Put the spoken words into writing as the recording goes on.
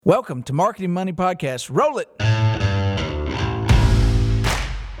Welcome to Marketing Money Podcast. Roll it.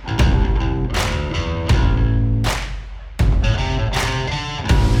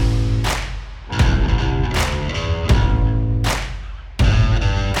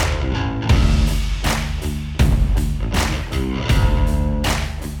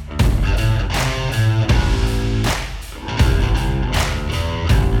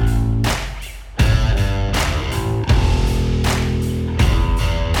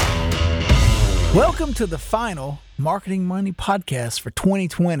 Welcome to the final Marketing Money Podcast for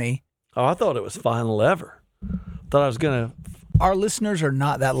 2020. Oh, I thought it was final ever. Thought I was going to... Our listeners are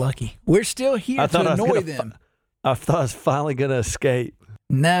not that lucky. We're still here to annoy them. I thought I was finally going to escape.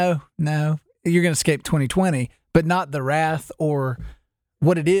 No. You're going to escape 2020, but not the wrath or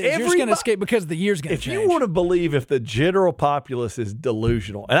what it is. You're just going to escape because the year's going to change. If you want to believe if the general populace is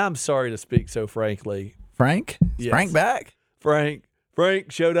delusional, and I'm sorry to speak so frankly. Frank? Is Yes. Frank back? Frank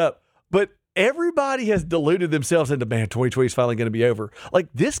showed up. But everybody has deluded themselves into, man, 2020 is finally going to be over. Like,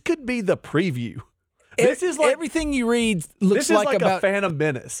 this could be the preview. This is like everything you read looks this is like about a Phantom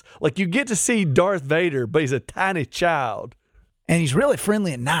Menace. Like, you get to see Darth Vader, but he's a tiny child. and he's really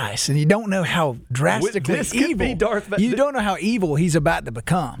friendly and nice, and you don't know how drastically This evil. could be Darth Vader. You don't know how evil he's about to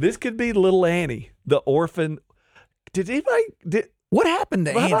become. This could be little Annie, the orphan. What happened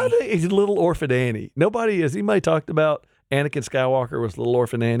to How Annie? about he's little orphan Annie? Has anybody talked about Anakin Skywalker was little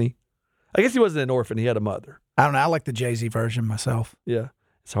orphan Annie? I guess he wasn't an orphan. He had a mother. I don't know. I like the Jay-Z version myself. Yeah.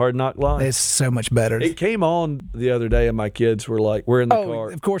 It's Hard Knock Life. It's so much better. It came on the other day, and my kids were like, we're in the car.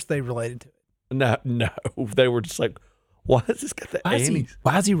 Of course they related to it. No. They were just like, why has this got the Annies?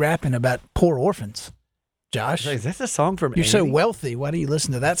 Why is he rapping about poor orphans? Josh, Is that a song from you're Annie? so wealthy. Why do you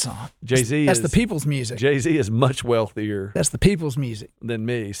listen to that song? Jay-Z That's the people's music. Jay-Z is much wealthier That's the people's music. than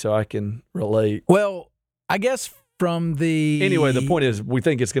me, so I can relate. Well, I guess from the... Anyway, the point is we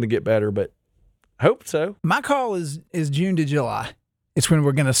think it's going to get better, but hope so. My call is June to July. It's when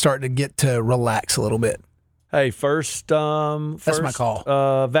we're going to start to get to relax a little bit. Hey, first my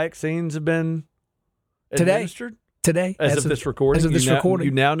call. Vaccines have been Today? administered Today. as of this recording. As of this recording.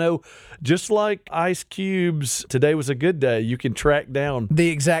 You now know, just like Ice Cube's Today Was a Good Day, you can track down, The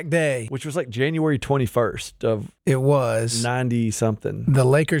exact day which was like January 21st of it was. 90-something. The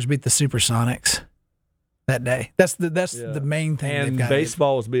Lakers beat the Supersonics that day. That's the main thing. And they've got.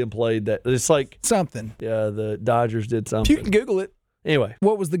 baseball was being played. That it's like, Something. yeah, the Dodgers did something. You can Google it. Anyway,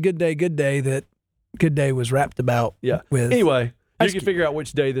 What was the good day that Good Day was rapped about? yeah. With Anyway, you Ice can Cube. figure out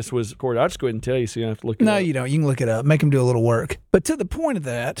which day this was recorded. I'll just go ahead and tell you so you don't have to look it No, up. you don't. You can look it up. Make them do a little work. But to the point of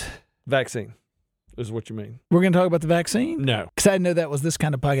that, Vaccine is what you mean. we're going to talk about the vaccine. No. Because I didn't know that was this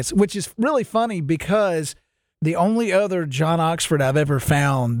kind of podcast, which is really funny because the only other John Oxford I've ever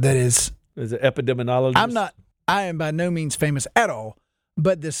found that is, Is it epidemiologist? I am by no means famous at all,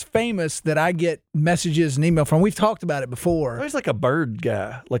 but this famous that I get messages and email from, we've talked about it before. He's like a bird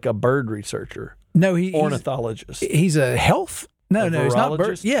guy, like a bird researcher, No, he's ornithologist. a health. No, he's not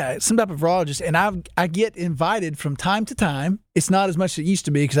bird. virologist? Yeah, some type of virologist. And I get invited from time to time. It's not as much as it used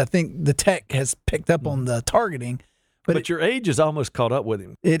to be because I think the tech has picked up on the targeting. But your age is almost caught up with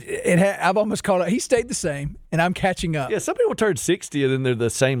him. I've almost caught up. He stayed the same, and I'm catching up. Yeah, some people turn 60 and then they're the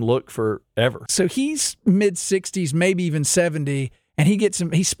same look forever. So he's mid 60s, maybe even 70, and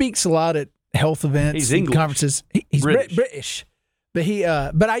he speaks a lot at health events, He's and English. conferences. He's British. British.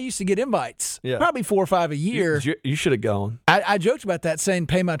 But but I used to get invites, Yeah. probably 4 or 5 a year. You should have gone. I joked about that, saying,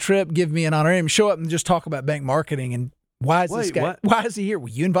 pay my trip, give me an honorarium, show up and just talk about bank marketing. And why is this Wait, guy, what? why is he here? Well,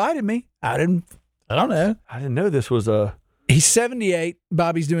 you invited me. I don't know. I didn't know this was a... He's 78.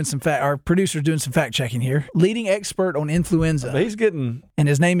 Bobby's doing our producer's doing some fact checking here. Leading expert on influenza. He's getting... And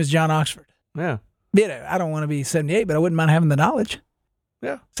his name is John Oxford. Yeah. You know, I don't want to be 78, but I wouldn't mind having the knowledge.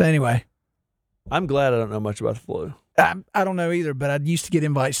 Yeah. So anyway, I'm glad I don't know much about the flu. I don't know either, but I used to get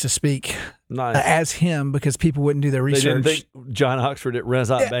invites to speak Nice. as him because people wouldn't do their They didn't research. think John Oxford at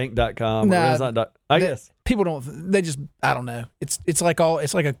RenaissanceBank.com Nah, or Renaissance. I guess. People don't. They just. I don't know. It's like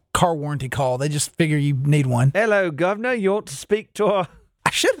a car warranty call. They just figure you need one. Hello, Governor. You ought to speak to our...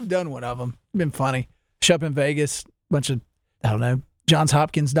 I should have done one of them. Been funny. Show up in Vegas, bunch of Johns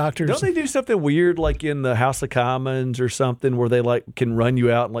Hopkins doctors. Don't they do something weird like in the House of Commons or something where they like can run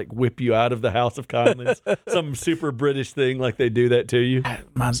you out and like whip you out of the House of Commons? Some super British thing like they do that to you.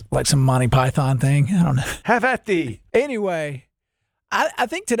 Mine's like some Monty Python thing. I don't know. Have at thee. Anyway, I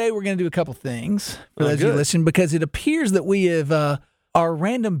think today we're going to do a couple things for those of you good. listening because it appears that we have our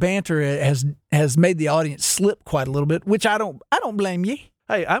random banter has made the audience slip quite a little bit, which I don't blame you.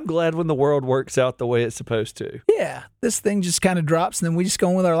 Hey, I'm glad when the world works out the way it's supposed to. Yeah, this thing just kind of drops and then we just go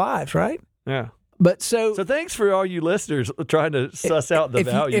on with our lives, right? Yeah. But so thanks for all you listeners trying to suss out the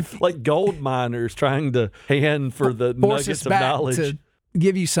value, like gold miners trying to hand for the nuggets of knowledge. To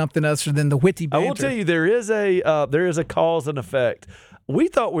give you something other than the witty banter. I will tell you, there is a cause and effect. We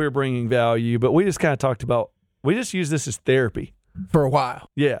thought we were bringing value, but we just kind of talked about, we just use this as therapy for a while.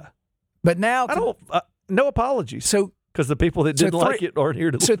 Yeah, but now no apologies. So because the people that didn't like it aren't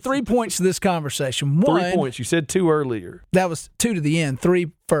here to. So 3 points to this conversation. 3 points. You said 2 earlier. That was 2 to the end.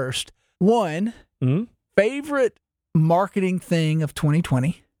 3 first. 1. Favorite marketing thing of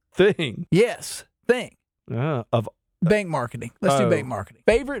 2020. Thing. Yes, thing. Of bank marketing. Let's do bank marketing.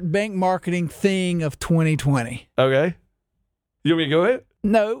 Favorite bank marketing thing of 2020. Okay. You want me to go ahead?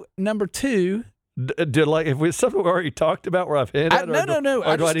 No. Number 2. If we something we already talked about where I've hit it? No.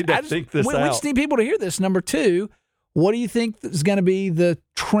 Or do I need to think this out? We just need people to hear this. Number 2. What do you think is going to be the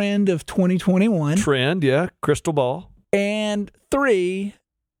trend of 2021? Trend, yeah. Crystal ball. And 3,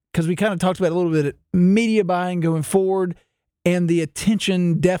 because we kind of talked about a little bit, media buying going forward and the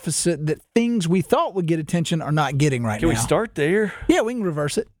attention deficit that things we thought would get attention are not getting right now. Can we start there? Yeah, we can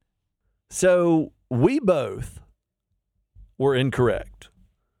reverse it. So we both were incorrect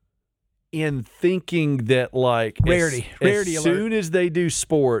in thinking that, like, rarity as alert. Soon as they do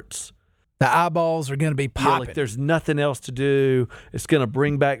sports, the eyeballs are going to be popping. Yeah, like there's nothing else to do. It's going to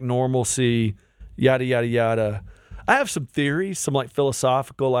bring back normalcy, yada, yada, yada. I have some theories, some like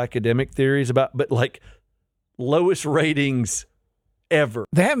philosophical, academic theories about, but like lowest ratings ever.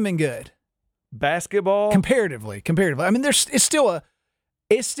 They haven't been good. Basketball? Comparatively. I mean, it's still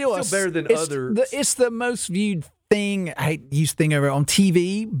better than others. It's the most viewed thing. I hate to use thing over on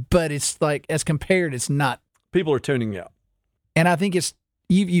TV, but it's like, as compared, it's not. People are tuning out. And I think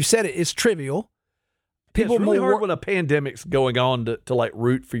you said it, it's trivial. People it's really hard when a pandemic's going on to like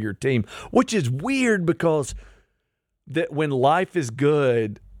root for your team, which is weird because that when life is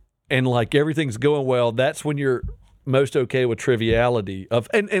good and like everything's going well, that's when you're most okay with triviality of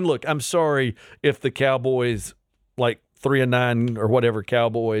and look, I'm sorry if the Cowboys like 3-9 or whatever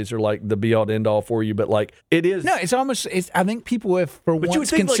Cowboys are like the be all end all for you, but like it is. No, it's almost. I think people have for but once you would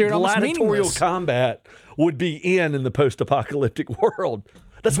think considered like gladiatorial meaningless. combat would be in the post-apocalyptic world.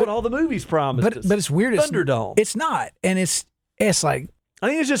 That's what all the movies promised us. But it's weird. Thunderdome. It's not, and it's like. I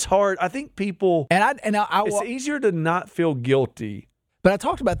think it's just hard. I think people. It's easier to not feel guilty. But I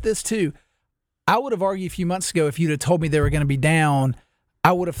talked about this too. I would have argued a few months ago if you'd have told me they were going to be down.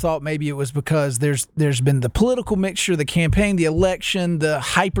 I would have thought maybe it was because there's been the political mixture, the campaign, the election, the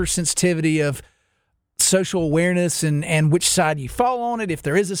hypersensitivity of social awareness and which side you fall on it, if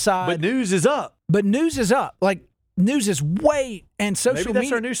there is a side. But news is up. Like news is way and social maybe that's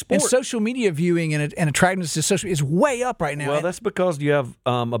media our new sport. and social media viewing and attractiveness to social is way up right now. Well, that's because you have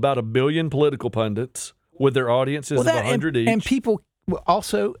about 1 billion political pundits with their audiences of 100 each. And people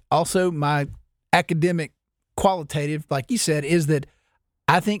also my academic qualitative, like you said, is that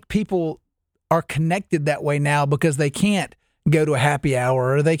I think people are connected that way now because they can't go to a happy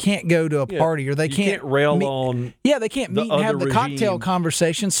hour or they can't go to a party or they can't rail on. Yeah, they can't meet and have the cocktail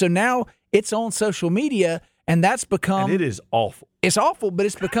conversation. So now it's on social media, and that's become. And it is awful. It's awful, but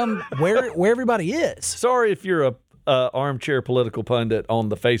it's become where everybody is. Sorry if you're a armchair political pundit on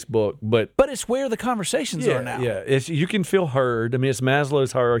the Facebook, but it's where the conversations are now. Yeah, you can feel heard. I mean, it's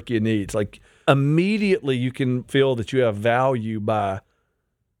Maslow's hierarchy of needs. Like immediately, you can feel that you have value by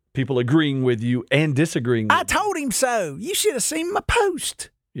people agreeing with you and disagreeing with you. I told him so. You should have seen my post.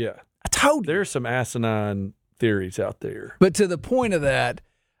 Yeah. I told you. There's some asinine theories out there. But to the point of that,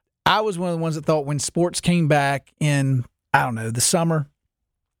 I was one of the ones that thought when sports came back in, I don't know, the summer,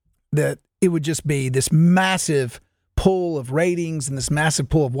 that it would just be this massive pull of ratings and this massive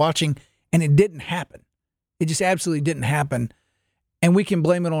pull of watching, and it didn't happen. It just absolutely didn't happen. And we can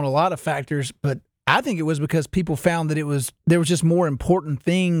blame it on a lot of factors, but I think it was because people found that there was just more important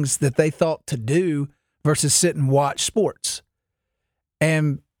things that they thought to do versus sit and watch sports.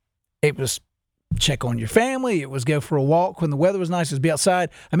 And it was check on your family. It was go for a walk when the weather was nice. It was be outside.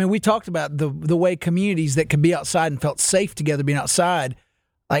 I mean, we talked about the way communities that could be outside and felt safe together being outside,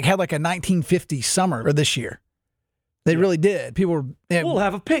 like had like a 1950s summer or this year. They really did. People were. We'll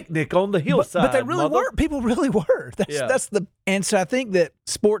have a picnic on the hillside. But they really were. People really were. And so I think that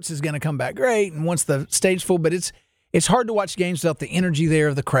sports is going to come back great. And once the stage full, but it's hard to watch games without the energy there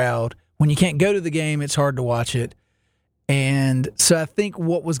of the crowd. When you can't go to the game, it's hard to watch it. And so I think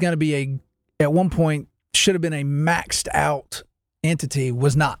what was going to be at one point should have been a maxed out entity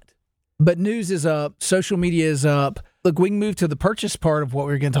was not. But news is up. Social media is up. Look, we can move to the purchase part of what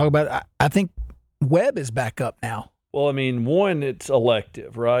we were going to talk about. I think web is back up now. Well, I mean, one, it's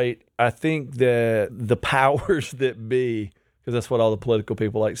elective, right? I think that the powers that be, because that's what all the political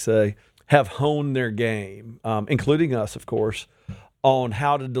people like to say, have honed their game, including us, of course, on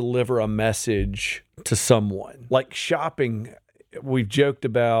how to deliver a message to someone. Like shopping, we've joked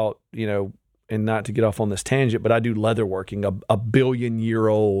about, and not to get off on this tangent, but I do leatherworking, a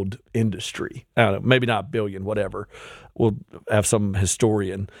billion-year-old industry. I don't know, maybe not a billion, whatever. We'll have some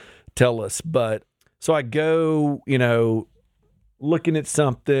historian tell us. But so I go, looking at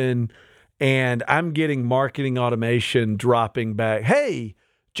something, and I'm getting marketing automation dropping back. Hey,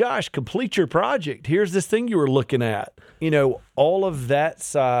 Josh, complete your project. Here's this thing you were looking at. All of that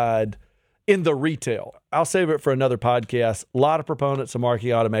side in the retail. I'll save it for another podcast. A lot of proponents of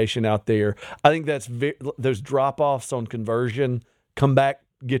marketing automation out there. I think that's those drop-offs on conversion. Come back,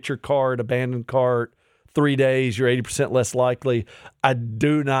 get your cart, abandoned cart, 3 days, you're 80% less likely. I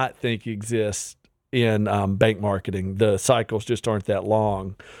do not think exists in bank marketing. The cycles just aren't that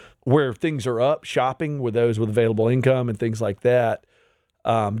long. Where things are up, shopping with those with available income and things like that,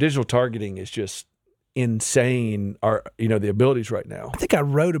 digital targeting is just insane. The abilities right now. I think I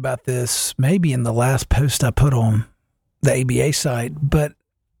wrote about this maybe in the last post I put on the ABA site, but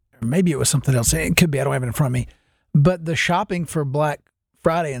maybe it was something else. It could be. I don't have it in front of me. But the shopping for Black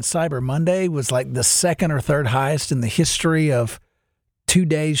Friday and Cyber Monday was like the second or third highest in the history of 2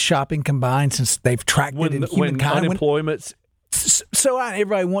 days shopping combined since they've tracked it in humankind. When unemployment's so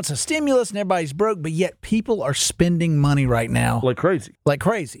everybody wants a stimulus and everybody's broke, but yet people are spending money right now like crazy. Like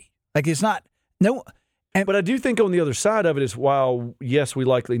it's not no. But I do think on the other side of it is, while yes, we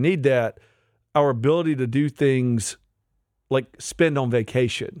likely need that, our ability to do things like spend on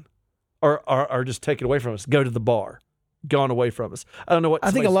vacation are just taken away from us. Go to the bar, gone away from us. I don't know what.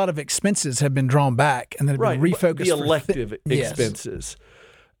 I think a lot of expenses have been drawn back and then have been refocused. The elective expenses,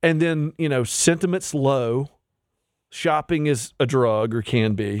 and then sentiment's low. Shopping is a drug, or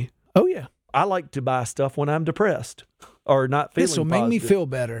can be. Oh, yeah. I like to buy stuff when I'm depressed or not feeling positive. This will make me feel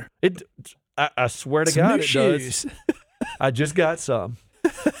better. I swear to God, it does. I just got some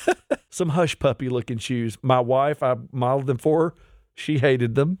hush puppy looking shoes. My wife, I modeled them for her. She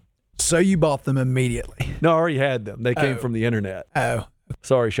hated them. So you bought them immediately? No, I already had them. They came from the internet. Oh.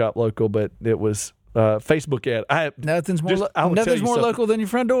 Sorry, Shop Local, but it was Facebook ad. Nothing's more local than your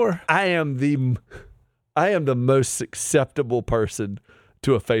front door. I am the most acceptable person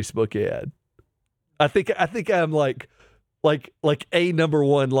to a Facebook ad. I think I'm like a number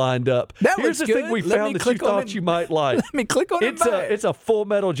one lined up. Here's the thing we found that you thought you might like. Let me click on it. It's a Full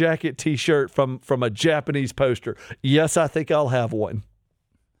Metal Jacket T-shirt from a Japanese poster. Yes, I think I'll have one.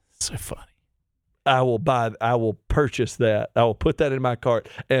 So funny. I will purchase that. I will put that in my cart.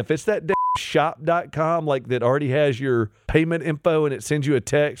 And if it's that shop.com that already has your payment info and it sends you a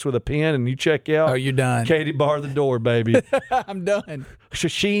text with a pin and you check out. Oh, you're done. Katie, bar the door, baby. I'm done.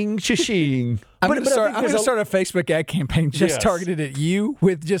 Shashing, shashing. I'm going to start a Facebook ad campaign targeted at you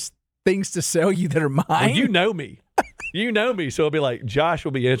with just things to sell you that are mine. Well, you know me. So it'll be like, Josh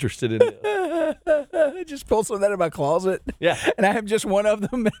will be interested in this. Just pull some of that out of my closet. Yeah. And I have just one of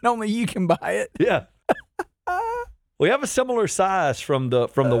them and only you can buy it. Yeah. We have a similar size from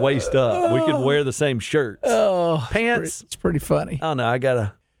the waist up. We can wear the same shirts. Oh, pants. It's pretty funny. I don't know. I got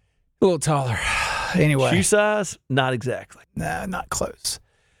a little taller. Anyway, shoe size, not exactly. No, not close.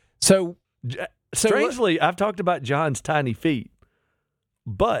 So strangely, I've talked about John's tiny feet,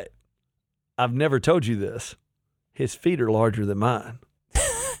 but I've never told you this. His feet are larger than mine.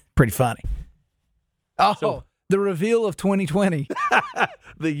 Pretty funny. Oh, so, the reveal of 2020.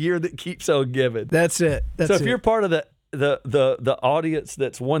 The year that keeps on giving. That's it. If you're part of the audience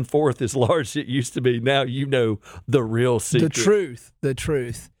that's 1/4 as large as it used to be, now you know the real secret. The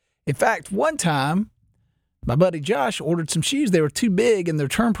truth. In fact, one time, my buddy Josh ordered some shoes. They were too big and the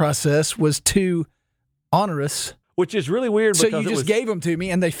return process was too onerous. Which is really weird. So you just gave them to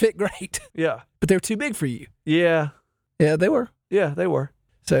me and they fit great. Yeah. But they were too big for you. Yeah. Yeah, they were. Yeah, they were.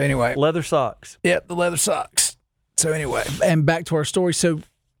 So anyway. Leather socks. Yep, the leather socks. So anyway, and back to our story. So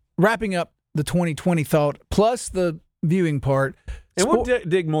wrapping up the 2020 thought, plus the viewing part. And we'll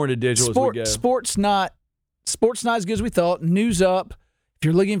dig more into digital as we go. Sports not as good as we thought. News up. If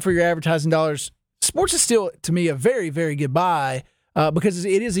you're looking for your advertising dollars, sports is still, to me, a very, very good buy because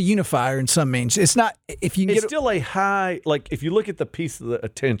it is a unifier in some means. It's not, if you can it's still a high, if you look at the piece of the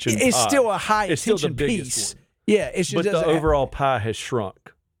attention it's pie, still a high it's attention still the piece. One. Yeah, it's just but the overall pie has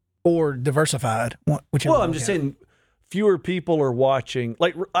shrunk. Or diversified. Well, I'm just saying fewer people are watching.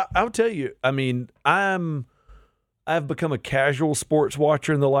 I'll tell you, I mean, I've become a casual sports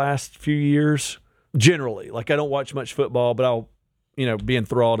watcher in the last few years. Generally, I don't watch much football, but I'll, be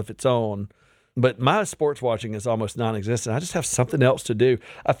enthralled if it's on. But my sports watching is almost non-existent. I just have something else to do.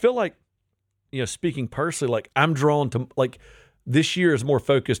 I feel like, speaking personally, I'm drawn to this year is more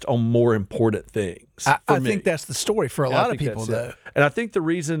focused on more important things. I think that's the story for a lot of people, though. And I think the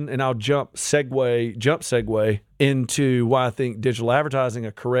reason, and I'll jump segue into why I think digital advertising,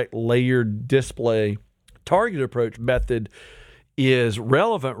 a correct layered display target approach method, is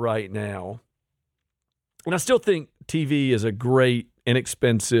relevant right now. And I still think TV is a great,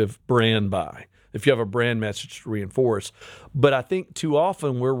 inexpensive brand buy if you have a brand message to reinforce. But I think too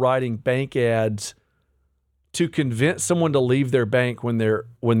often we're writing bank ads to convince someone to leave their bank when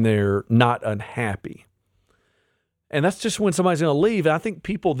they're not unhappy. And that's just when somebody's going to leave. And I think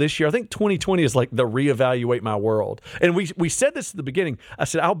people this year, I think 2020 is like the reevaluate my world. And we said this at the beginning. I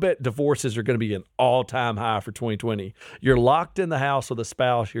said, I'll bet divorces are going to be an all-time high for 2020. You're locked in the house with a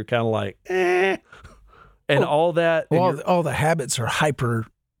spouse. You're kind of like, eh. And all that. Well, all the habits are hyper.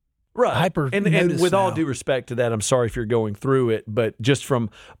 Right. And with all due respect to that, I'm sorry if you're going through it, but just from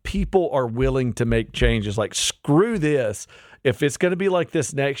people are willing to make changes. Like, screw this. If it's going to be like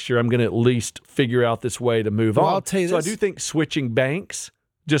this next year, I'm going to at least figure out this way to move on. I'll tell you so I do think switching banks,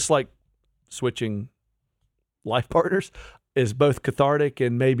 just like switching life partners, is both cathartic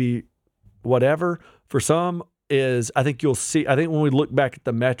and maybe whatever. For some is, I think when we look back at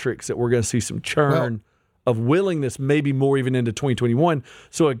the metrics that we're going to see some churn of willingness, maybe more even into 2021.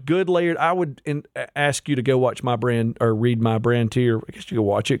 So a good layered, I would ask you to go watch my brand or read my brand tier. I guess you can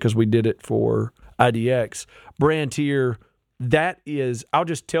watch it because we did it for IDX. Brand tier, that is, I'll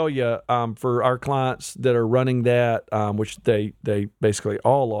just tell you, for our clients that are running that, which they basically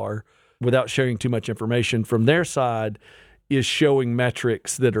all are, without sharing too much information from their side, is showing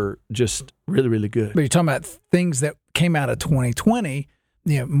metrics that are just really, really good. But you're talking about things that came out of 2020,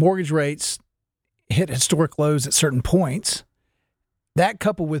 mortgage rates hit historic lows at certain points. That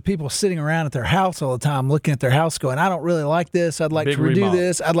coupled with people sitting around at their house all the time, looking at their house going, I don't really like this. I'd like to redo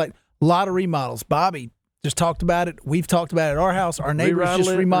this. I'd like a lot of remodels. Bobby just talked about it. We've talked about it at our house. Our neighbors just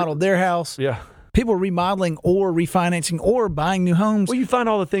remodeled their house. Yeah. People remodeling or refinancing or buying new homes. Well, you find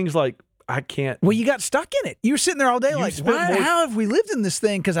all the things like, I can't. Well, you got stuck in it. You were sitting there all day like, how have we lived in this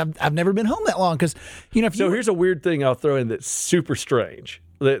thing? Because I've never been home that long. Because, here's a weird thing I'll throw in that's super strange.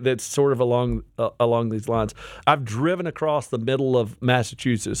 That's sort of along these lines. I've driven across the middle of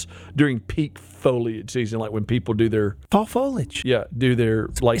Massachusetts during peak foliage season, like when people do their fall foliage. Yeah, do their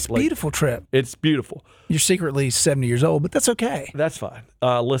It's a beautiful trip. It's beautiful. You're secretly 70 years old, but that's okay. That's fine.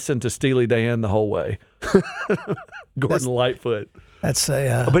 Listen to Steely Dan the whole way. Gordon Lightfoot. That's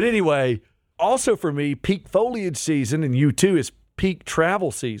But anyway, also for me, peak foliage season, and you too, is peak travel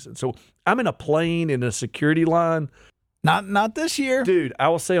season. So I'm in a plane in a security line. Not this year. Dude, I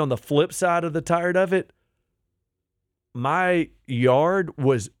will say on the flip side of the tired of it, my yard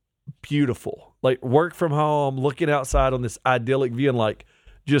was beautiful. Like, work from home, looking outside on this idyllic view, and like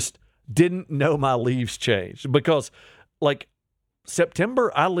just didn't know my leaves changed. Because like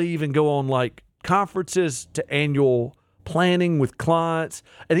September, I leave and go on like conferences to annual planning with clients.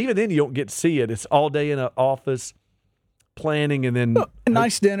 And even then you don't get to see it. It's all day in an office planning, and then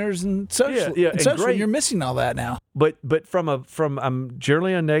nice dinners and social. Yeah, and great. You're missing all that now. But from I'm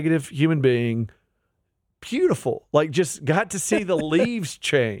generally a negative human being. Beautiful, like just got to see the leaves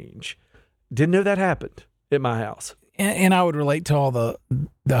change. Didn't know that happened at my house. And I would relate to all the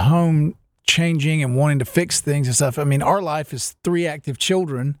home changing and wanting to fix things and stuff. I mean, our life is 3 active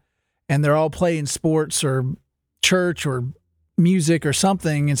children, and they're all playing sports or church or music or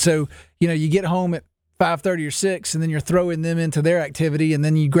something. And so you get home at 5:30 or 6, and then you're throwing them into their activity, and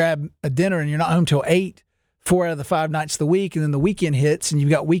then you grab a dinner and you're not home till 8, 4 out of the 5 nights of the week, and then the weekend hits and you've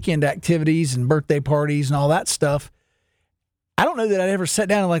got weekend activities and birthday parties and all that stuff. I don't know that I'd ever sat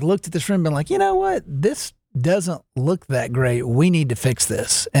down and like looked at this room and been like, you know what, this doesn't look that great. We need to fix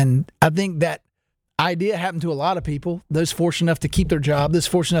this. And I think that idea happened to a lot of people. Those fortunate enough to keep their job, those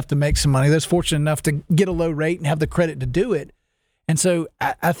fortunate enough to make some money, those fortunate enough to get a low rate and have the credit to do it. And so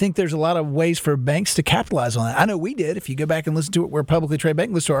I think there's a lot of ways for banks to capitalize on that. I know we did. If you go back and listen to it, we're a publicly traded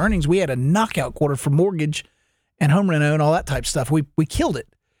bank, listen to our earnings, we had a knockout quarter for mortgage and home reno and all that type of stuff. We killed it.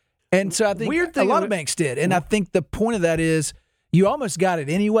 And so I think a lot of banks did. And I think the point of that is you almost got it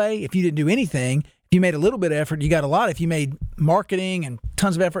anyway if you didn't do anything. If you made a little bit of effort, you got a lot. If you made marketing and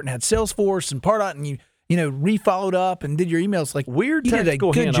tons of effort and had Salesforce and Pardot and you refollowed up and did your emails, like weird you did a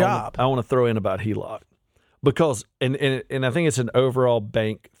good job. I want to throw in about HELOC. Because and I think it's an overall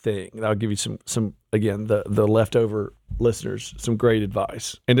bank thing. I'll give you some again, the leftover listeners, some great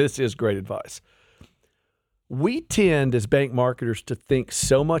advice. And this is great advice. We tend as bank marketers to think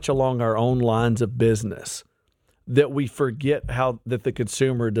so much along our own lines of business that we forget that the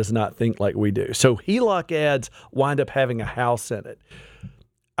consumer does not think like we do. So HELOC ads wind up having a house in it.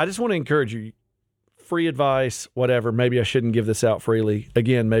 I just want to encourage you, free advice, whatever. Maybe I shouldn't give this out freely.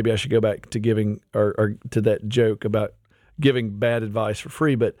 Again, maybe I should go back to giving or to that joke about giving bad advice for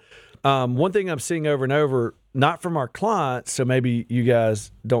free. But one thing I'm seeing over and over, not from our clients, so maybe you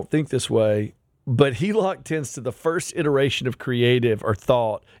guys don't think this way, but HELOC tends to the first iteration of creative or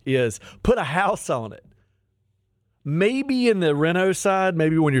thought is put a house on it. Maybe in the reno side,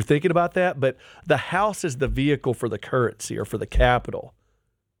 maybe when you're thinking about that, but the house is the vehicle for the currency or for the capital.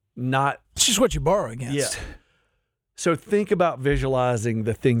 It's just what you borrow against. Yeah. So think about visualizing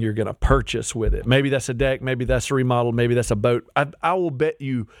the thing you're going to purchase with it. Maybe that's a deck. Maybe that's a remodel. Maybe that's a boat. I will bet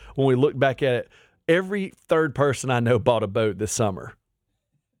you when we look back at it, every third person I know bought a boat this summer.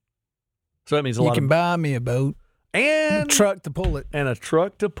 So that means you can buy me a boat and a truck to pull it. And a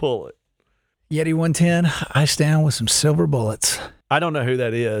truck to pull it. Yeti 110, iced down with some silver bullets. I don't know who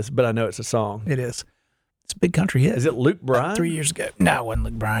that is, but I know it's a song. It is. It's a big country hit. Is it Luke Bryan? 3 years ago. No, it wasn't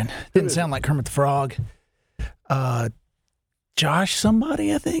Luke Bryan. Didn't sound like Kermit the Frog. Josh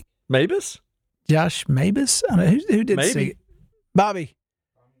somebody, I think. Mabus? Josh Mabus? I don't know. Who did Maybe. sing it? Bobby.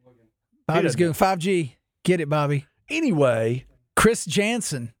 Bobby's going 5G. Get it, Bobby. Anyway. Chris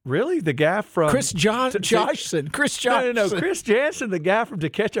Jansen. Really? The guy from... Chris Joshson. Chris Joshson. No. Chris Jansen, the guy from To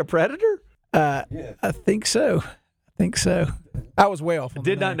Catch a Predator? I think so. I was way off on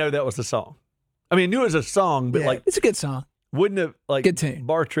Did not know that was a song. I mean, I knew it was a song, but it's a good song. Wouldn't have, good tune.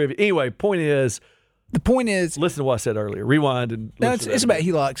 Bar trivia. Anyway, the point is, listen to what I said earlier. Rewind and listen. No, it's about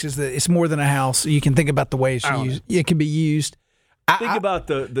HELOCs. It's more than a house. You can think about the ways it can be used. Think about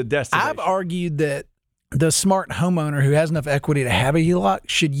the destination. I've argued that the smart homeowner who has enough equity to have a HELOC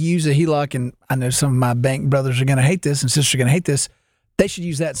should use a HELOC, and I know some of my bank brothers are going to hate this and sisters are going to hate this. They should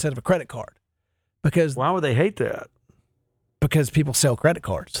use that instead of a credit card. Because why would they hate that? Because people sell credit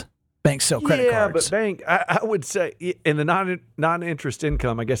cards. Banks sell credit cards. Yeah, but I would say in the non-interest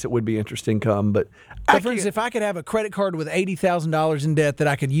income, I guess it would be interest income. But for instance, if I could have a credit card with $80,000 in debt that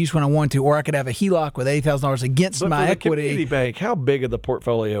I could use when I want to, or I could have a HELOC with $80,000 against my equity. Community bank, how big of the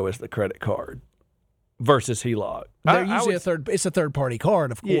portfolio is the credit card versus HELOC? They're usually it's a third-party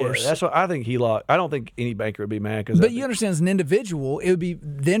card, of course. Yeah, that's what I think HELOC. I don't think any banker would be mad. But you understand, as an individual, it would be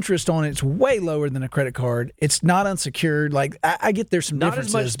the interest on it's way lower than a credit card. It's not unsecured. Like I get there's some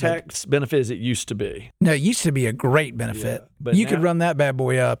differences. Not as much tax benefit as it used to be. No, it used to be a great benefit. Yeah, but you could run that bad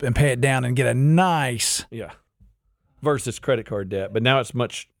boy up and pay it down and get a nice versus credit card debt. But now it's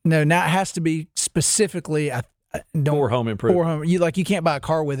much. No, now it has to be specifically for home improvement. You can't buy a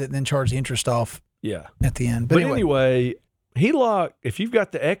car with it and then charge the interest off. Yeah, at the end. But anyway, HELOC, if you've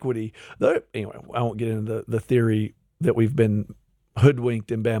got the equity, anyway, I won't get into the theory that we've been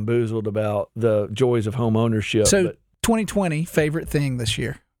hoodwinked and bamboozled about the joys of home ownership. So 2020, favorite thing this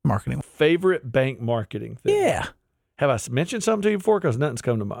year, marketing. Favorite bank marketing thing. Yeah. Have I mentioned something to you before? Because nothing's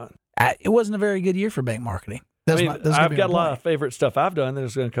come to mind. It wasn't a very good year for bank marketing. I've got a lot of favorite stuff I've done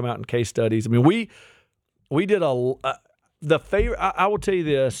that's going to come out in case studies. I mean, we did the favorite, I will tell you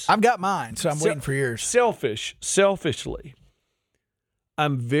this. I've got mine, so I'm waiting for yours. Selfishly,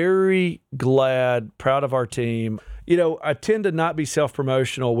 I'm very proud of our team. You know, I tend to not be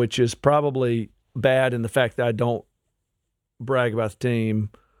self-promotional, which is probably bad in the fact that I don't brag about the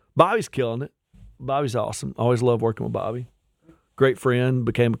team. Bobby's killing it. Bobby's awesome. Always love working with Bobby. Great friend,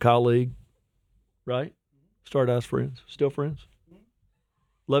 became a colleague, right? Started out as friends. Still friends.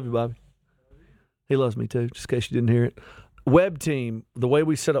 Love you, Bobby. He loves me too, just in case you didn't hear it. Web team, the way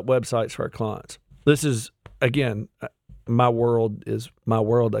we set up websites for our clients. This is, again, my world is my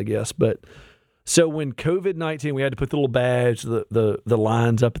world, I guess. But so when COVID-19, we had to put the little badge, the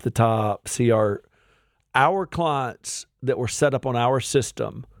lines up at the top, see our clients that were set up on our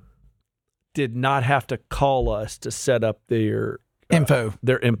system did not have to call us to set up their info.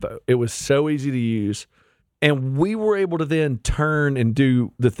 It was so easy to use. And we were able to then turn and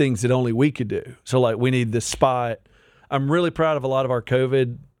do the things that only we could do. So, like, we need this spot. I'm really proud of a lot of our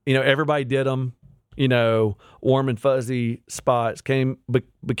COVID. You know, everybody did them. You know, warm and fuzzy spots became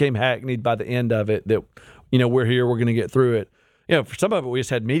hackneyed by the end of it. That, you know, we're here. We're going to get through it. You know, for some of it, we just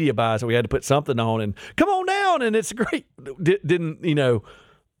had media buys, so we had to put something on and come on down, and it's great. Didn't, you know,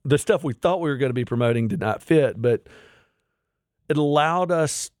 the stuff we thought we were going to be promoting did not fit, but it allowed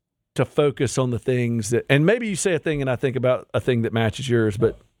us to focus on the things that, and maybe you say a thing and I think about a thing that matches yours,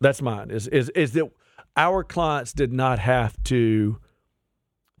 but that's mine, is that our clients did not have to,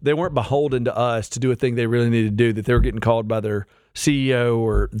 they weren't beholden to us to do a thing they really needed to do, that they were getting called by their CEO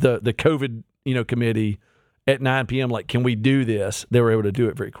or the COVID, you know, committee at 9 p.m. like, can we do this? They were able to do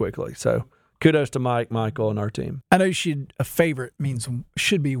it very quickly. So kudos to Michael, and our team. I know a favorite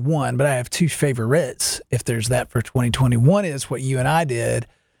should be one, but I have two favorites if there's that for 2020. One is what you and I did.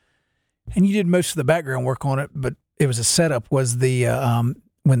 and you did most of the background work on it, but it was a setup, was the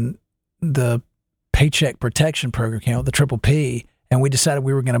when the Paycheck Protection Program came out, the PPP, and we decided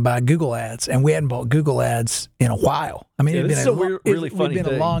we were going to buy Google Ads, and we hadn't bought Google Ads in a while. I mean, this is a really funny thing. It's been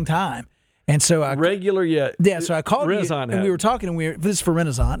thing. A long time. And so I so I called you, and we were talking, and this is for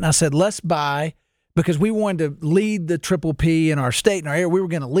Renaissance, and I said, let's buy, because we wanted to lead the PPP in our state and our area. We were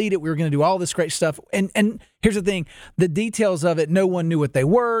going to lead it. We were going to do all this great stuff. And here's the thing, the details of it, no one knew what they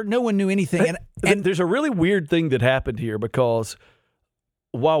were. No one knew anything. And there's a really weird thing that happened here, because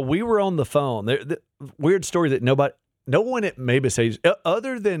while we were on the phone, the weird story that no one at Mabus,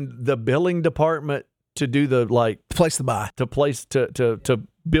 other than the billing department to do the place to buy, to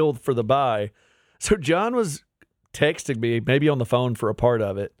build for the buy. So John was texting me, maybe on the phone for a part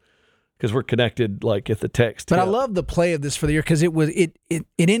of it, because we're connected at the text. But I love the play of this for the year, because it ended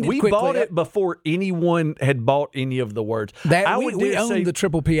quickly. We bought it before anyone had bought any of the words. We owned the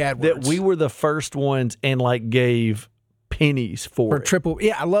PPP AdWords. That we were the first ones and gave pennies for it.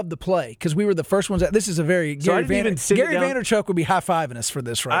 Yeah, I love the play, because we were the first ones. This is a very Gary Vaynerchuk would be high-fiving us for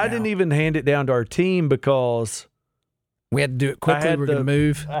this right now. I didn't even hand it down to our team because we had to do it quickly. We were going to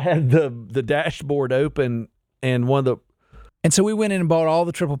move. I had the dashboard open, and and so we went in and bought all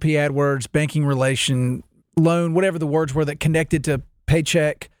the PPP AdWords, banking relation, loan, whatever the words were that connected to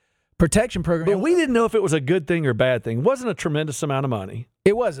Paycheck Protection Program. But we didn't know if it was a good thing or bad thing. It wasn't a tremendous amount of money.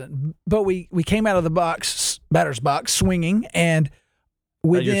 It wasn't. But we came out of the batter's box, swinging, and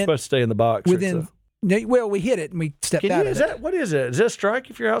within... You're supposed to stay in the box. We hit it, and we stepped out of it. What is it? Is that a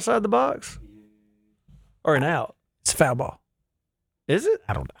strike if you're outside the box? Or an out? It's a foul ball. Is it?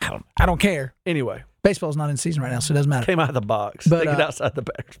 I don't care. Anyway. Baseball's not in season right now, so it doesn't matter. Came out of the box. Take it outside the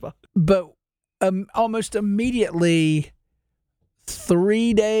batter's box. But almost immediately,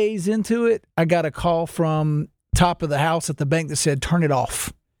 3 days into it, I got a call from top of the house at the bank that said, turn it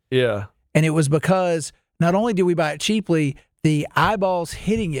off. Yeah. And it was because not only did we buy it cheaply, the eyeballs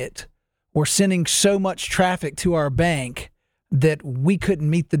hitting it were sending so much traffic to our bank that we couldn't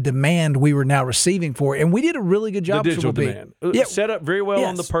meet the demand we were now receiving for it. And we did a really good job. The digital demand. Yeah. Set up very well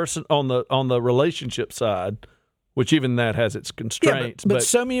on the person, on the relationship side, which even that has its constraints. Yeah, but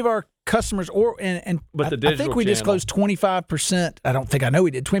so many of our customers, I think we disclosed 25%. I know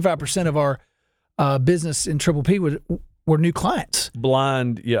we did. 25% of our business in PPP were new clients.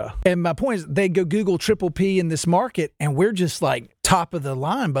 Blind, yeah. And my point is, they go Google PPP in this market, and we're just top of the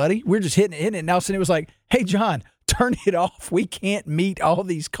line, buddy. We're just hitting it. And all of a sudden it was hey, John, turn it off. We can't meet all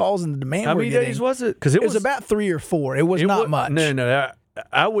these calls and the demand we're getting. How many days was it? Because it was about 3 or 4. It was not much. No.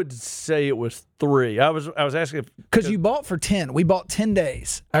 I would say it was 3. I was asking because you bought for 10. We bought 10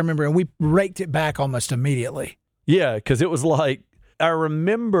 days. I remember, and we raked it back almost immediately. Yeah, because it was I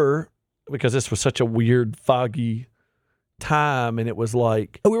remember, because this was such a weird, foggy time, and it was we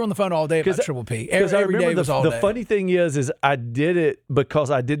were on the phone all day about PPP. Every day was all day. The funny thing is I did it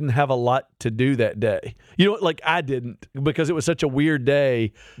because I didn't have a lot to do that day. I didn't, because it was such a weird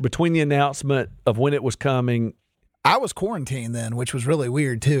day between the announcement of when it was coming. I was quarantined then, which was really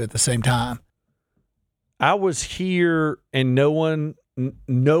weird too at the same time. I was here and no one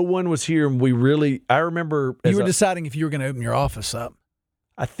was here, and I remember you were deciding if you were going to open your office up.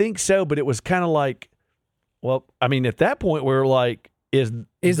 I think so, but it was kind of well, I mean, at that point, we're is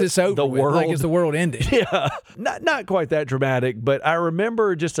this over? The world is the world ended? Yeah, not quite that dramatic, but I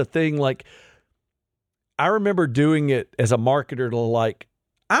remember just a thing I remember doing it as a marketer to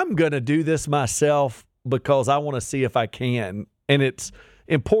I'm going to do this myself because I want to see if I can, and it's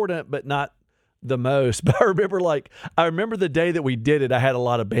important, but not the most. But I remember the day that we did it, I had a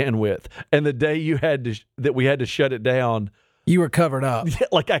lot of bandwidth, and the day that we had to shut it down. You were covered up.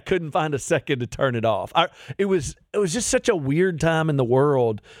 I couldn't find a second to turn it off. It was just such a weird time in the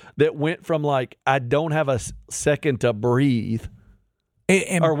world that went from I don't have a second to breathe,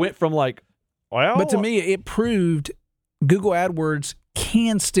 or went from But to me, it proved Google AdWords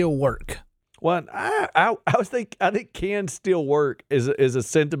can still work. Well, I think can still work is a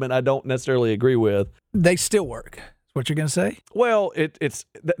sentiment I don't necessarily agree with. They still work. That's what you're going to say? Well,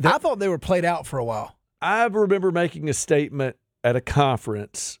 I thought they were played out for a while. I remember making a statement at a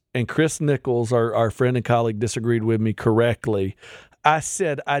conference, and Chris Nichols, our friend and colleague, disagreed with me correctly. I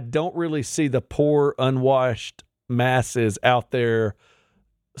said, I don't really see the poor, unwashed masses out there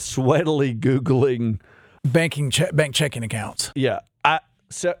sweatily Googling bank checking accounts. Yeah.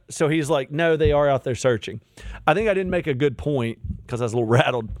 So he's no, they are out there searching. I think I didn't make a good point, because I was a little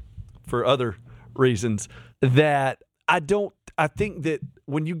rattled for other reasons, that I think that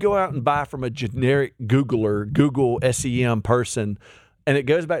when you go out and buy from a generic Googler, Google SEM person, and it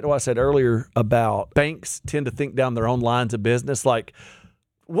goes back to what I said earlier about banks tend to think down their own lines of business.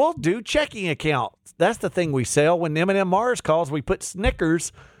 we'll do checking accounts. That's the thing we sell. When M&M Mars calls, we put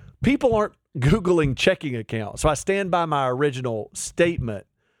Snickers. People aren't Googling checking accounts. So I stand by my original statement.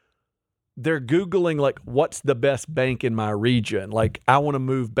 They're Googling, like, what's the best bank in my region? Like, I want to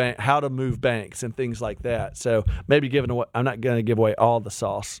move how to move banks and things like that. So maybe I'm not going to give away all the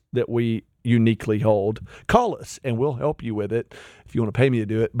sauce that we uniquely hold. Call us, and we'll help you with it if you want to pay me to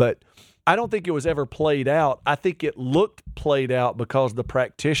do it. But I don't think it was ever played out. I think it looked played out because the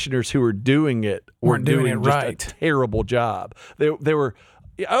practitioners who were doing it were doing just a terrible job. They were...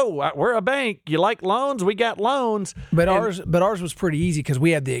 we're a bank. You like loans? We got loans. But ours was pretty easy because we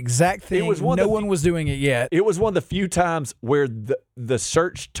had the exact thing. No one was doing it yet. It was one of the few times where the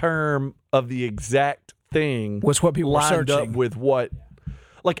search term of the exact thing was what people were searching. Up with what.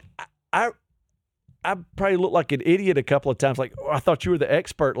 Like, I probably looked like an idiot a couple of times. Like, I thought you were the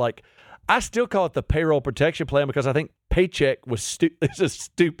expert. Like, I still call it the payroll protection plan because I think paycheck was it's a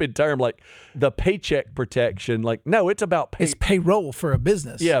stupid term. Like the paycheck protection. Like, no, it's about it's payroll for a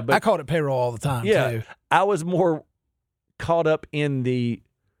business. Yeah, but I called it payroll all the time. Yeah, too. I was more caught up in the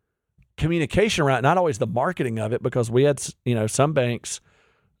communication around, not always the marketing of it, because we had some banks,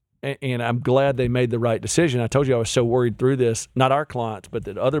 and I'm glad they made the right decision. I told you I was so worried through this. Not our clients, but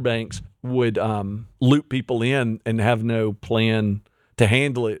that other banks would loop people in and have no plan to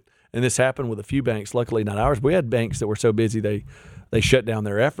handle it. And this happened with a few banks, luckily not ours. We had banks that were so busy they shut down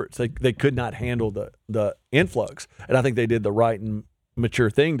their efforts. They could not handle the influx. And I think they did the right and mature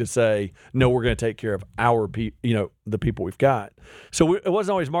thing to say, no, we're going to take care of our people, the people we've got. So it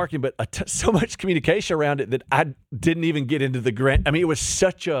wasn't always marketing, but so much communication around it that I didn't even get into the grant. I mean, it was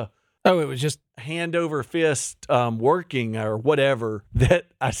such a it was just hand over fist working or whatever that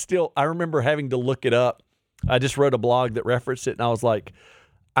I remember having to look it up. I just wrote a blog that referenced it, and I was like,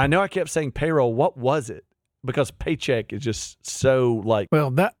 I know I kept saying payroll. What was it? Because paycheck is just so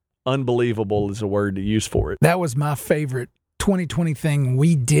that unbelievable is a word to use for it. That was my favorite 2020 thing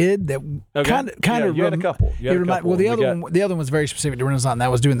we did. That kind of. You had a couple. Well, the other one was very specific to Renaissance. And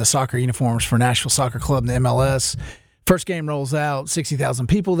that was doing the soccer uniforms for Nashville Soccer Club and the MLS. First game rolls out, 60,000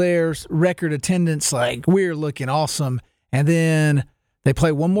 people there, record attendance. Like, we're looking awesome, and then they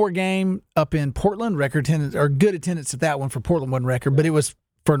play one more game up in Portland. Record attendance, or good attendance at that one for Portland, wasn't record, but it was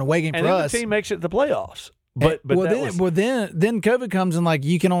for an away game and for then us. The team makes it to the playoffs. Then COVID comes and like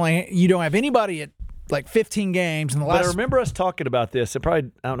you don't have anybody at like 15 games in the last. But I remember us talking about this. And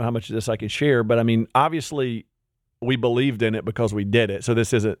probably I don't know how much of this I can share, but I mean, obviously we believed in it because we did it. So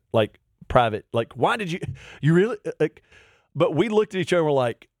this isn't like private. Like, why did you really like? But we looked at each other and we're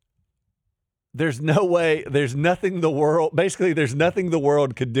like, there's no way, there's nothing the world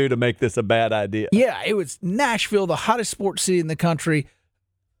could do to make this a bad idea. Yeah, it was Nashville, the hottest sports city in the country,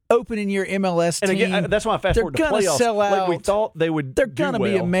 opening your MLS team. And again, that's why I fast forward to playoffs. They're going to sell out. Like we thought they would. They're going to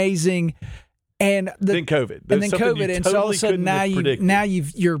be amazing. And then COVID. And so all of a sudden now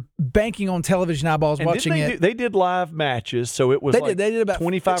you're banking on television eyeballs watching it. They did live matches, so it was they did about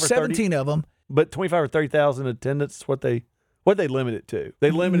 25 or 17 of them. But 25 or 30,000 attendance, what they limit it to?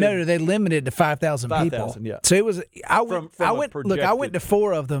 They limited to 5,000 people. 5,000, yeah. So it was. I went to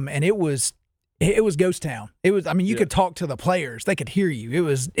 4 of them, and it was ghost town. It was. I mean, you could talk to the players; they could hear you.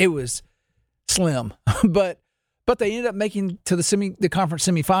 It was slim, but they ended up making to the conference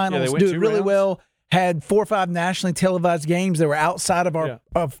semifinals. Doing really rounds. Well. Had 4 or 5 nationally televised games that were outside of our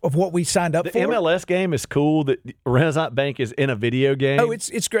of what we signed up for. The MLS game is cool. That Renaissance Bank is in a video game. Oh,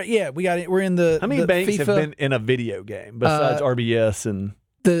 it's great. Yeah, we got it. We're in the. How many banks FIFA, have been in a video game besides RBS and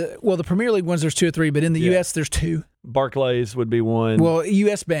the Premier League ones? There's 2 or 3, but in the U.S. there's 2. Barclays would be one. Well,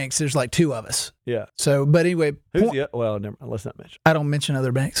 U.S. banks, there's like 2 of us. Yeah. So, but anyway, let's not mention. I don't mention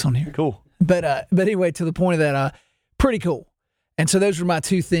other banks on here. Cool. But anyway, to the point of that, pretty cool. And so those were my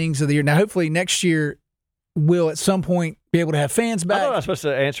 2 things of the year. Now, hopefully next year we'll at some point be able to have fans back. I thought I was supposed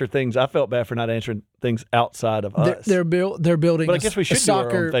to answer things. I felt bad for not answering things outside of us. They're building but I guess we should do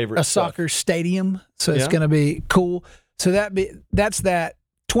our own favorite soccer stadium. So it's going to be cool. So that's that.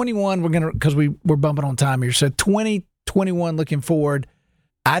 21, because we're bumping on time here. So 2021 looking forward.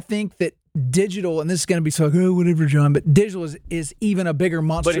 I think that digital, and this is going to be so whatever, John, but digital is even a bigger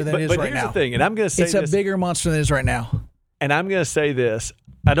monster than it is right now. But here's the thing, and I'm going to say it's a bigger monster than it is right now. And I'm going to say this.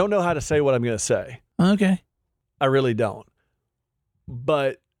 I don't know how to say what I'm going to say. Okay. I really don't.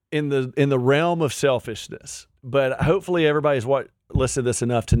 But in the realm of selfishness, but hopefully everybody's listened to this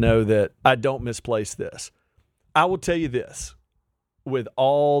enough to know that I don't misplace this. I will tell you this with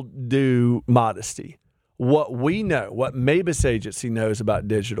all due modesty. What we know, what Mabus Agency knows about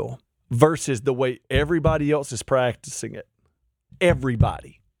digital versus the way everybody else is practicing it.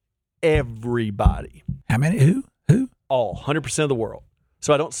 Everybody. How many? Who? All, 100% of the world.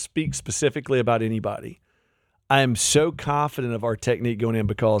 so I don't speak specifically about anybody. I am so confident of our technique going in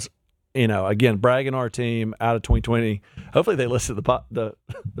because, again, bragging our team out of 2020. Hopefully they listen to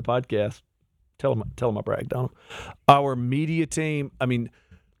the podcast. Tell them I bragged on them. Our media team, I mean,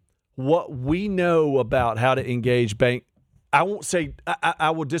 what we know about how to engage bank, I won't say, I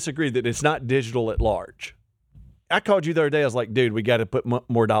will disagree that it's not digital at large. I called you the other day. I was like, dude, we got to put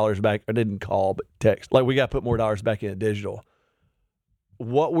more dollars back. I didn't call, but text. Like, we got to put more dollars back into digital.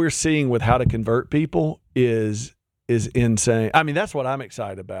 What we're seeing with how to convert people is insane. I mean, that's what I'm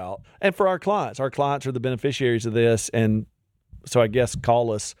excited about. And for our clients are the beneficiaries of this. And so I guess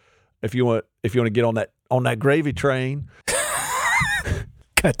call us if you want to get on that gravy train.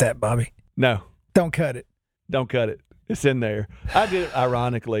 Cut that, Bobby. No. Don't cut it. Don't cut it. It's in there. I did it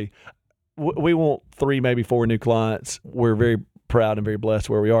ironically. We want 3, maybe 4 new clients. We're very proud and very blessed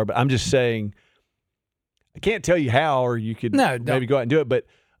where we are. But I'm just saying, I can't tell you how, or you could maybe go out and do it. But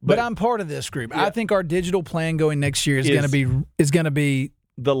I'm part of this group. Yeah. I think our digital plan going next year is going to be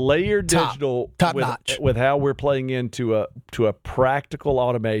the layered digital top notch with how we're playing into a practical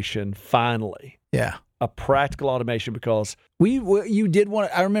automation. Finally, yeah, a practical automation because you did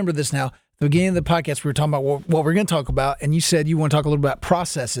want. I remember this now. The beginning of the podcast, we were talking about what we're going to talk about, and you said you want to talk a little about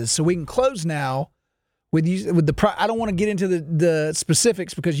processes. So we can close now with the. I don't want to get into the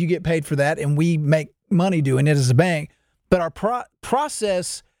specifics because you get paid for that, and we make money doing it as a bank. But our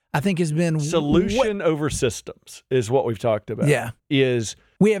process, I think, has been solution over systems is what we've talked about. Yeah,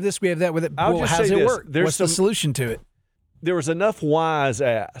 we have this, we have that with it. How does it work? What's the solution to it? There was enough whys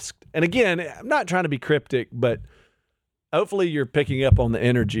asked, and again, I'm not trying to be cryptic, but hopefully you're picking up on the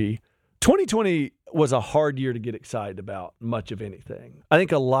energy. 2020 was a hard year to get excited about much of anything. I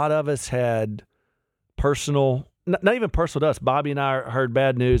think a lot of us had personal, not even personal to us. Bobby and I heard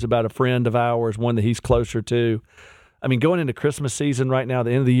bad news about a friend of ours, one that he's closer to. I mean, going into Christmas season right now, the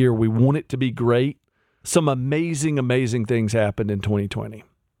end of the year, we want it to be great. Some amazing, amazing things happened in 2020.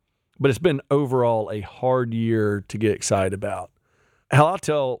 But it's been overall a hard year to get excited about. Hell, I'll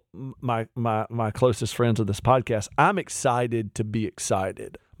tell my closest friends of this podcast, I'm excited to be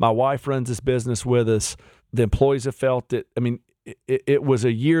excited. My wife runs this business with us. The employees have felt it. I mean, it was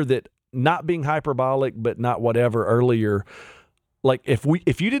a year that, not being hyperbolic, but not whatever earlier, like if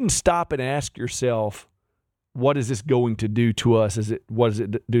you didn't stop and ask yourself, what is this going to do to us? What does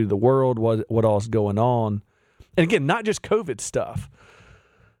it do to the world? What all is going on? And again, not just COVID stuff.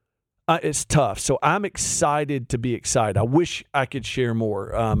 It's tough. So I'm excited to be excited. I wish I could share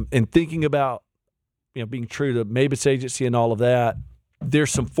more. And thinking about, being true to Mabus Agency and all of that,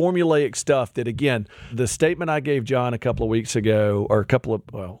 there's some formulaic stuff that, again, the statement I gave John a couple of weeks ago, or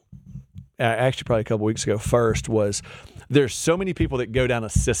actually probably a couple of weeks ago first, was there's so many people that go down a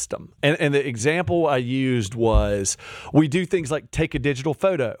system. And the example I used was, we do things like take a digital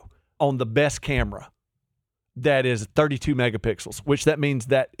photo on the best camera that is 32 megapixels, which that means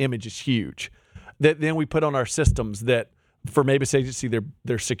that image is huge. That then we put on our systems that for Mabus Agency,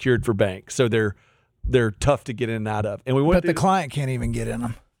 they're secured for banks. So they're tough to get in and out of. And but the client can't even get in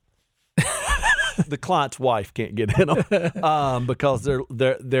them. The client's wife can't get in them because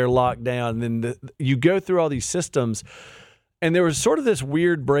they're locked down. And then you go through all these systems, and there was sort of this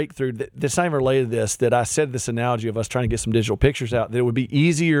weird breakthrough that's not even related to this, that I said this analogy of us trying to get some digital pictures out, that it would be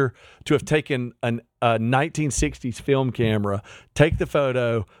easier to have taken a 1960s film camera, take the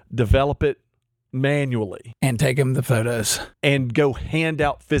photo, develop it manually, and take them the photos, and go hand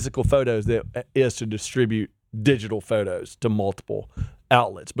out physical photos that is to distribute digital photos to multiple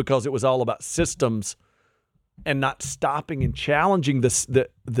outlets, because it was all about systems and not stopping and challenging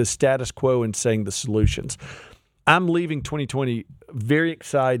the status quo and saying the solutions. I'm leaving 2020 very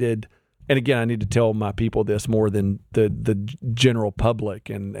excited. And again, I need to tell my people this more than the general public,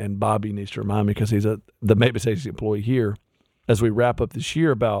 and Bobby needs to remind me because he's the Mabus Agency employee here, as we wrap up this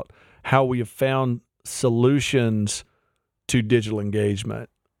year, about how we have found solutions to digital engagement,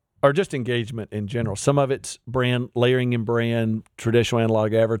 or just engagement in general. Some of it's brand, layering in brand, traditional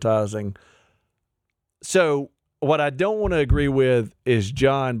analog advertising. So what I don't want to agree with is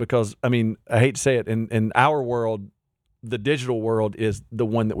John, because, I mean, I hate to say it, in our world, the digital world is the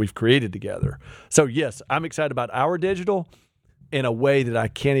one that we've created together. So yes, I'm excited about our digital in a way that I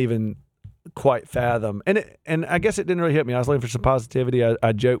can't even quite fathom. And I guess it didn't really hit me. I was looking for some positivity.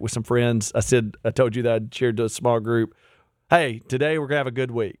 I joked with some friends. I told you that I'd shared to a small group, hey, today we're going to have a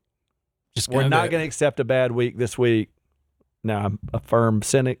good week. We're not going to accept a bad week this week. Now, I'm a firm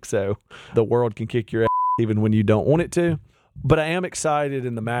cynic, so the world can kick your ass even when you don't want it to. But I am excited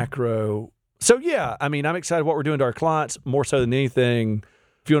in the macro. So, yeah, I mean, I'm excited what we're doing to our clients more so than anything.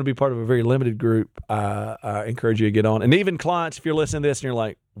 if you want to be part of a very limited group, I encourage you to get on. And even clients, if you're listening to this and you're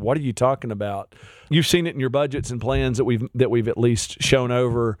like, what are you talking about? You've seen it in your budgets and plans that we've at least shown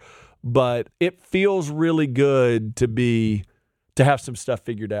over, but it feels really good to have some stuff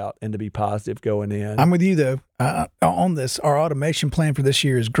figured out and to be positive going in. I'm with you though on this. Our automation plan for this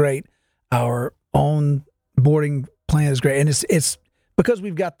year is great. Our onboarding plan is great, and it's because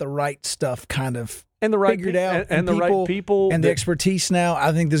we've got the right stuff kind of and the right figured out, and the right people, and the expertise now.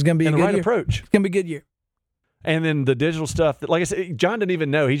 I think there's going to be a good right year. Approach. It's going to be a good year. And then the digital stuff that, like I said, John didn't even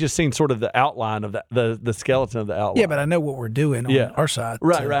know. He's just seen sort of the outline of the skeleton of the outline. Yeah, but I know what we're doing on our side.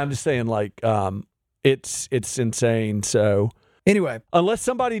 Right. I'm just saying, like, it's insane. So anyway, unless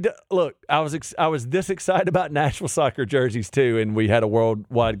somebody look, I was this excited about Nashville soccer jerseys too, and we had a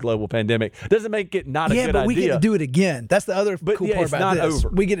worldwide global pandemic. Doesn't make it not a good idea. Yeah, but we get to do it again. That's the other cool part about this. It's not over.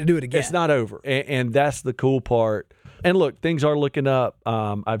 We get to do it again. It's not over, and that's the cool part. And look, things are looking up.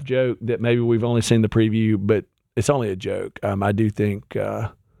 I've joked that maybe we've only seen the preview, but it's only a joke. I do think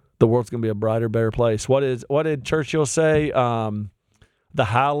the world's going to be a brighter, better place. What did Churchill say? The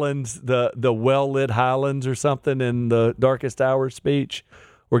Highlands, the well-lit Highlands or something in the Darkest Hour speech.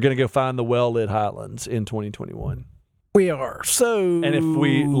 We're going to go find the well-lit Highlands in 2021. We are. So, and if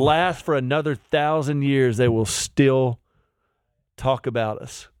we last for another 1,000 years, they will still talk about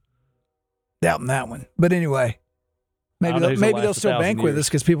us. Doubting that one. But anyway, maybe they'll still bank with us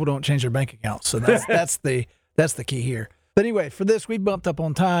because people don't change their bank accounts. So that's the key here. But anyway, for this, we bumped up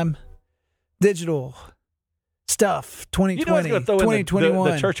on time. Digital stuff, 2020,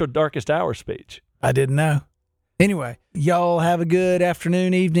 2021. The Churchill Darkest Hour speech. I didn't know. Anyway, y'all have a good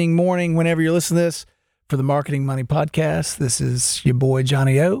afternoon, evening, morning, whenever you're listening to this. For the Marketing Money Podcast, this is your boy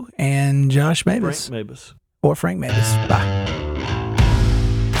Johnny O and Josh Mavis. Frank Mavis. Or Frank Mavis. Bye.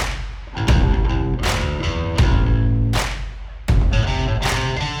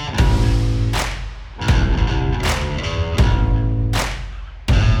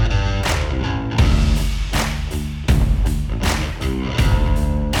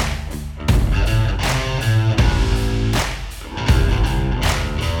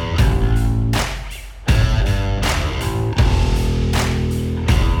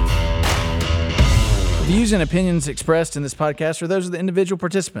 The views and opinions expressed in this podcast are those of the individual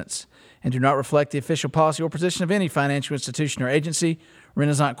participants and do not reflect the official policy or position of any financial institution or agency,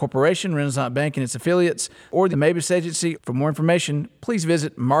 Renaissance Corporation, Renaissance Bank and its affiliates, or the Mavis Agency. For more information, please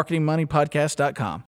visit marketingmoneypodcast.com.